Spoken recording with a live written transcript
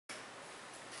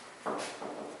Come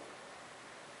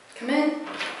in.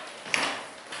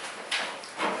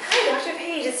 Hi, Dr.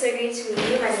 Page. It's so great to meet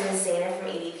you. My name is Zaina from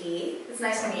ADP. It's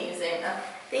nice to meet you, Zaina.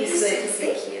 Thank you.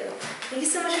 Thank you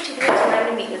so much for taking the time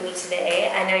to meet with me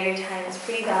today. I know your time is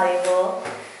pretty valuable.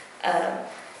 How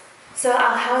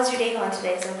has your day gone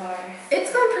today so far?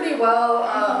 It's gone pretty well.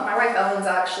 My wife Ellen's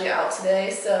actually out today,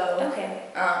 so Okay.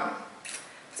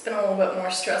 It's been a little bit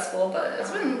more stressful, but it's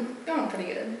been going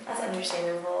pretty good. That's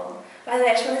understandable. By the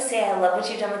way, I just want to say I love what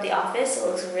you've done with the office. It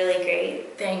looks really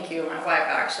great. Thank you. My wife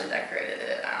actually decorated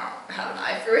it. I don't have an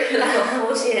eye for it.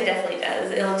 Well, she definitely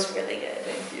does. It looks really good.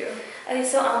 Thank you. Okay,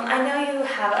 so I know you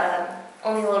have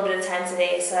only a little bit of time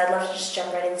today, so I'd love to just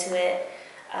jump right into it.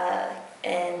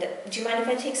 And do you mind if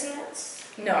I take some notes?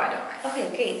 No, I don't mind. Okay,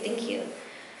 great. Thank you.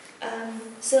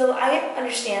 So I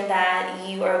understand that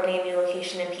you are opening a new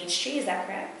location in Peachtree. Is that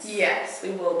correct? Yes,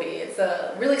 we will be. It's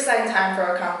a really exciting time for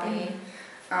our company.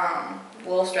 A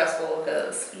little stressful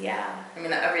because,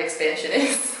 every expansion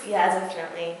is. Yeah,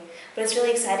 definitely. But it's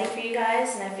really exciting for you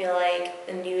guys, and I feel like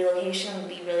the new location will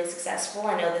be really successful.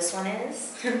 I know this one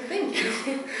is. Thank you.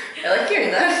 I like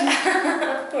hearing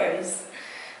that. Of course.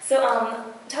 So,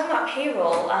 talking about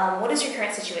payroll, what is your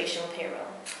current situation with payroll?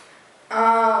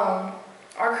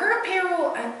 Our current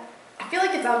payroll, I feel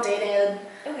like it's outdated.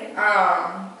 Okay.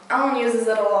 Ellen uses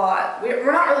it a lot.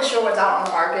 We're not really sure what's out on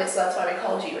the market, so that's why we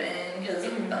called you in, because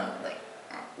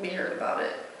we heard about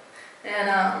it.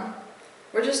 And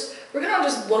we're kind of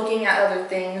just looking at other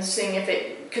things, seeing if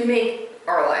it could make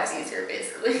our lives easier,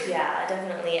 basically. Yeah,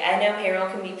 definitely. I know payroll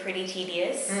can be pretty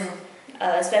tedious,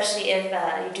 especially if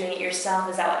you're doing it yourself.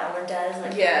 Is that what Ellen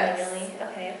does? Yes. Manually?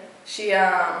 Okay. She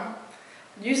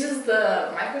uses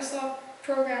the Microsoft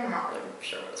program. I'm not really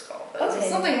sure what it's called, but it's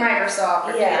something Microsoft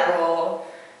for payroll.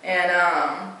 And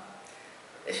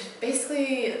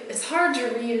basically, it's hard to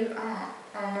read. I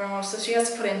don't know. So she has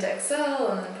to put it into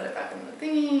Excel and then put it back in the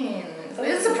thingy, and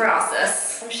it's a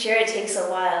process. I'm sure it takes a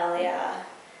while. Yeah.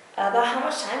 About how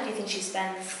much time do you think she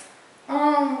spends?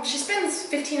 She spends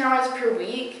 15 hours per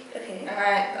week. Okay. And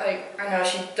I know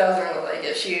she doesn't really like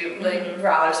it. She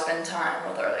rather spend time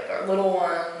with our little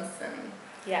ones and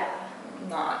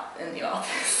not in the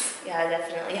office. Yeah,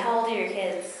 definitely. How old are your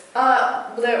kids?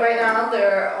 Right now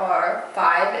there are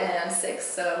 5 and 6.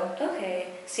 So. Okay.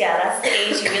 So that's the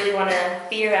age you really want to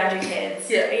be around your kids.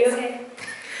 Yeah. Are you okay?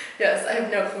 Yes, I have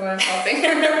no clue what I'm coughing.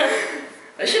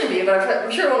 I shouldn't be, but I'm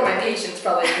sure one of my patients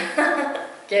probably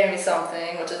gave me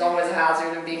something, which is always a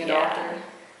hazard of being a doctor.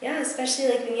 Yeah, especially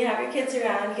when you have your kids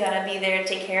around, you gotta be there to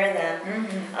take care of them.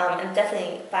 And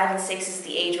definitely 5 and 6 is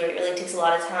the age where it really takes a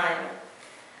lot of time.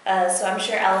 So I'm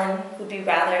sure Ellen would be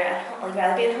rather be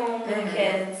at home with her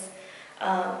kids.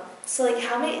 Why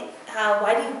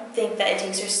do you think that it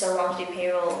takes her so long to do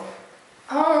payroll?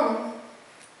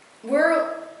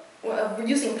 We're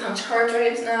using punch cards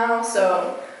right now,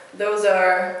 so those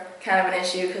are kind of an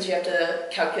issue because you have to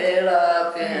calculate it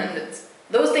up, and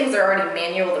those things are already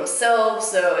manual themselves,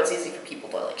 so it's easy for people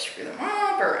to screw them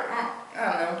up, or I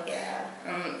don't know. Yeah.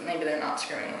 Maybe they're not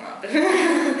screwing them up.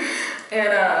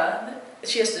 And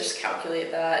she has to just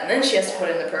calculate that, and then she has to put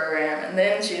it in the program, and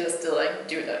then she has to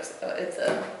do that. It's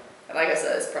like I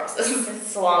said, it's a process.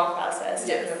 It's a long process,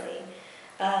 yes. Definitely.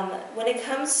 When it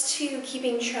comes to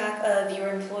keeping track of your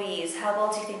employees, how well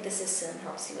do you think the system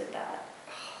helps you with that?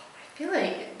 I feel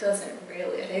like it doesn't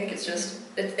really. I think it's just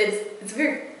it's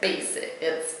very basic.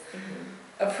 It's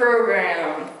a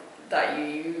program that you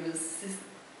use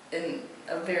in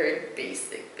a very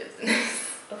basic business.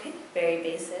 Okay, very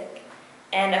basic.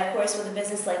 And of course, with a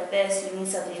business like this, you need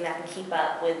something that can keep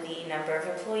up with the number of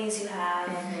employees you have,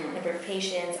 number of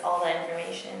patients, all that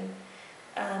information.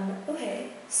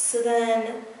 Okay, so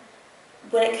then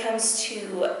when it comes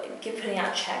to putting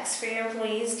out checks for your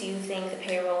employees, do you think the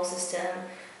payroll system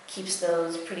keeps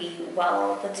those pretty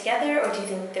well put together, or do you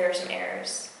think there are some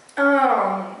errors?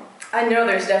 I know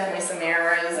there's definitely some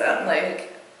errors.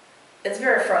 It's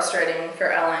very frustrating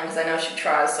for Ellen because I know she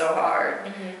tries so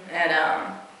hard, and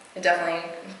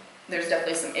there's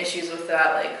definitely some issues with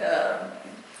that,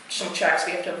 some checks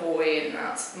we have to avoid, and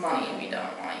that's money we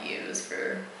don't want to use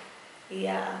for.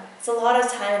 Yeah, it's a lot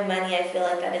of time and money. I feel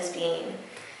like that is being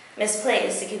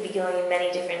misplaced. It could be going in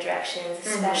many different directions,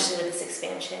 especially with this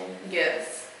expansion.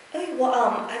 Yes. Okay,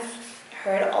 well, I've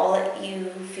heard all that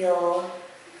you feel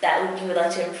that you would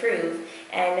like to improve,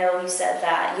 and I know you said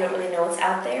that you don't really know what's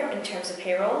out there in terms of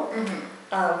payroll.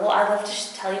 Well, I'd love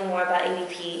to tell you more about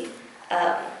ADP.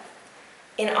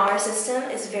 In our system,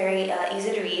 it's very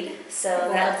easy to read, so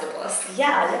that's a plus.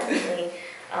 Yeah, definitely.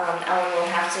 Ellen will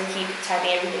have to keep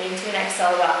typing everything into an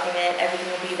Excel document. Everything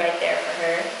will be right there for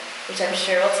her. which I'm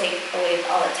sure will take away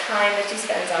all the time that she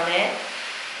spends on it.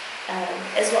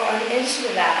 As well, in addition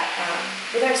to that,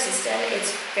 with our system,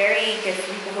 it's very good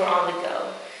for people who are on the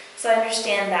go. So I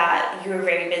understand that you're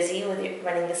very busy with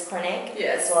running this clinic,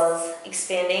 yes, as well as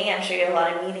expanding. I'm sure you have a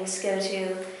lot of meetings to go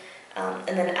to.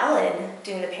 And then Ellen,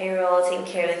 doing the payroll, taking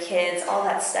care of the kids, all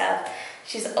that stuff.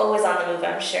 She's always on the move,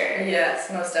 I'm sure. Yes,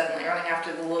 most definitely, running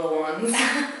after the little ones.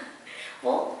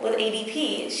 Well, with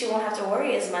ADP, she won't have to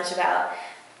worry as much about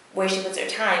where she puts her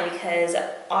time because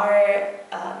our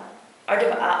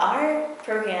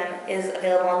program is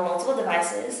available on multiple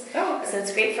devices. Oh, okay. So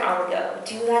it's great for on the go.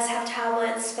 Do you guys have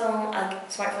tablets,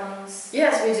 smartphones?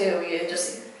 Yes, we do. We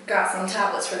just got some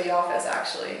tablets for the office,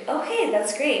 actually. Okay,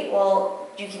 that's great. Well,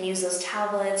 you can use those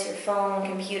tablets, your phone,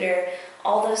 computer,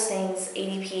 all those things.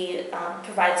 ADP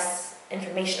provides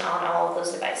information on all of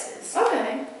those devices.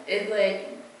 Okay.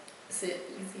 Is it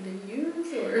easy to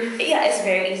use or? Yeah, it's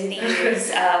very easy to use.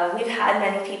 We've had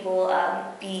many people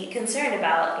be concerned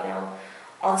about,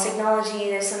 all the technology.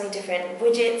 There's so many different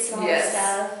widgets and all this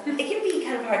stuff. It can be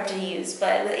kind of hard to use,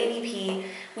 but with ADP,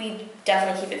 we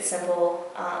definitely keep it simple.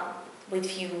 We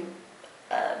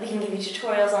can give you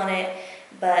tutorials on it,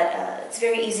 but it's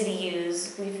very easy to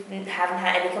use. We haven't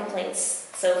had any complaints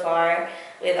so far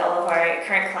with all of our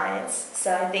current clients,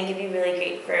 so I think it'd be really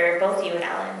great for both you and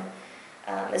Alan,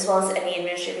 as well as any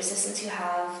administrative assistants you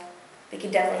have. They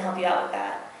could definitely help you out with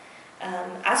that.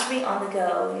 As for being on the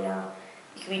go,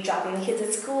 you could be dropping the kids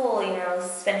at school,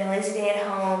 spending a lazy day at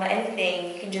home,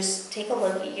 anything. You can just take a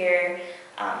look at your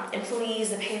employees,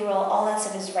 the payroll, all that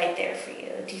stuff is right there for you.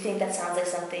 Do you think that sounds like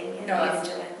something you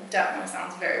enjoy? Definitely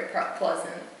sounds very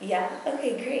pleasant. Yeah,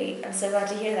 okay, great. I'm so glad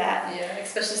to hear that. Yeah,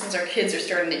 especially since our kids are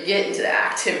starting to get into the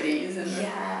activities.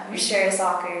 Yeah, I'm sure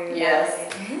soccer.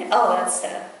 Yes. All that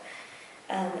stuff.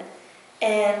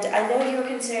 And I know you were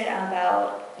concerned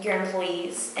about your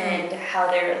employees and how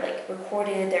they're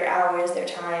recorded, their hours, their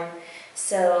time.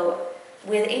 So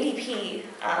with ADP,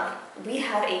 we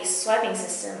have a swiping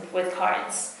system with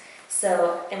cards.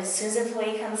 So as soon as an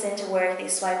employee comes into work, they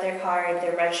swipe their card,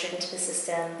 they're registered into the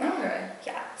system. Okay.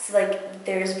 Yeah, so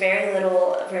there's very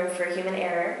little room for human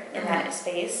error in that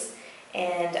space.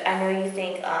 And I know you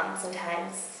think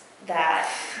sometimes that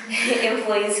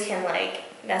employees can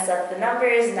mess up the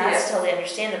numbers, and that's totally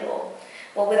understandable.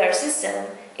 Well, with our system,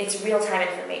 it's real-time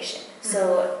information.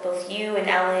 So both you and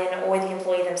Ellen or the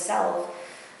employee themselves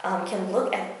can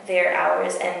look at their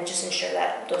hours and just ensure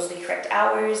that those are the correct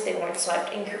hours, they weren't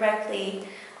swiped incorrectly,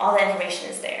 all that information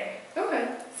is there. Okay.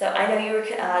 So I know you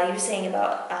were saying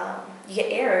about you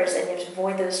get errors and you have to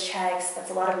void those checks.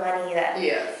 That's a lot of money that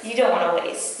you don't want to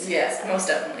waste. Yes, most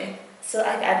definitely. So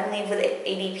I believe with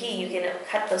ADP you can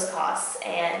cut those costs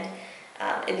and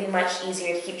it'd be much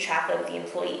easier to keep track of the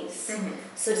employees.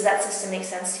 So does that system make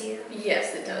sense to you?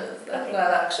 Yes, it does.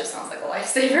 That actually sounds like a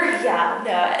lifesaver. Yeah,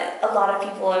 no, a lot of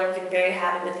people have been very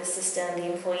happy with the system,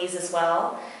 the employees as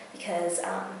well, because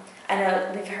I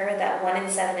know we've heard that 1 in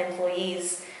 7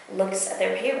 employees looks at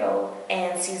their payroll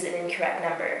and sees an incorrect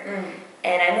number.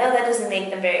 And I know that doesn't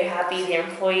make them very happy. The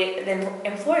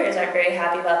employers aren't very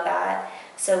happy about that.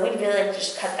 So we'd really like to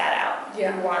just cut that out.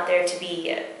 Yeah. We want there to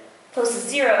be close to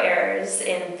 0 errors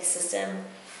in the system.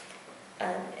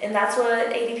 And that's what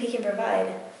ADP can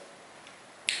provide.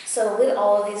 So with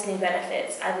all of these new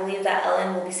benefits, I believe that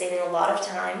Ellen will be saving a lot of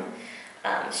time.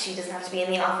 She doesn't have to be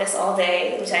in the office all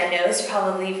day, which I know is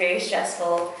probably very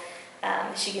stressful.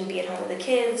 She can be at home with the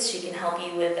kids. She can help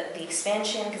you with the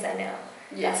expansion, because I know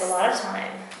that's a lot of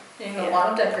time. And a lot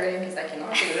of decorating, because I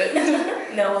cannot do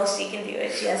it. No, well, she can do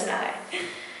it. She has an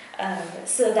eye.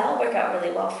 So that will work out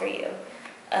really well for you.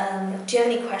 Do you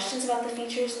have any questions about the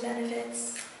features and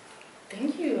benefits? I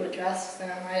think you addressed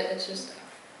them. It's just,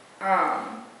 I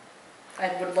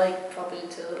would like probably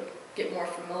to get more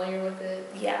familiar with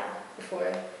it. Yeah.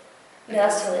 Before. No,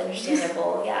 that's totally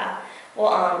understandable. Yeah.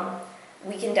 Well,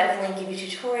 we can definitely give you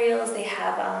tutorials. They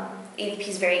have ADP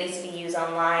is very easy to use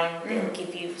online. They'll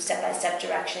give you step-by-step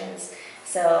directions.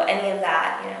 So any of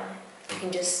that, you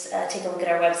can just take a look at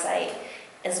our website,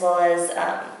 as well as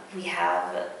we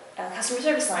have a customer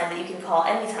service line that you can call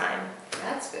anytime.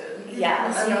 That's good.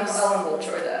 Yeah. So Ellen will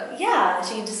enjoy that. Yeah,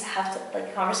 so you just have a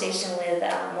conversation with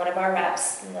one of our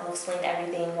reps, and they'll explain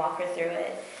everything, walk her through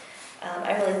it.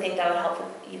 I really think that would help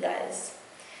with you guys.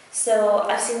 So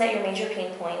I've seen that your major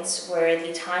pain points were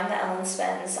the time that Ellen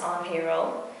spends on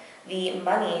payroll, the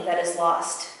money that is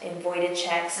lost in voided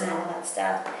checks and all that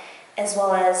stuff, as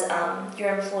well as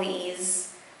your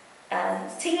employees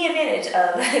taking advantage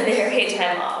of their paid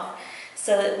time off.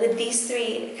 So with these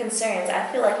 3 concerns,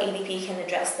 I feel like ADP can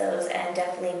address those and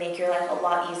definitely make your life a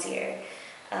lot easier.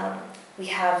 We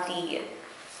have the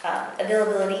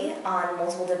availability on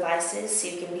multiple devices so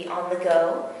you can be on the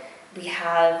go. We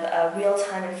have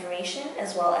real-time information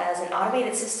as well as an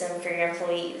automated system for your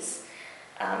employees.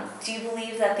 Do you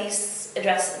believe that these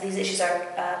issues are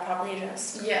properly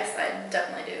addressed? Yes, I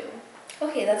definitely do.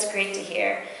 Okay, that's great to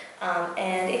hear.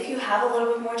 And if you have a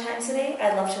little bit more time today,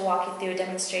 I'd love to walk you through a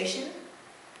demonstration.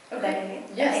 Okay.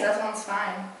 Yes, that sounds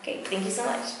fine. Okay, thank you so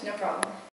much. No problem.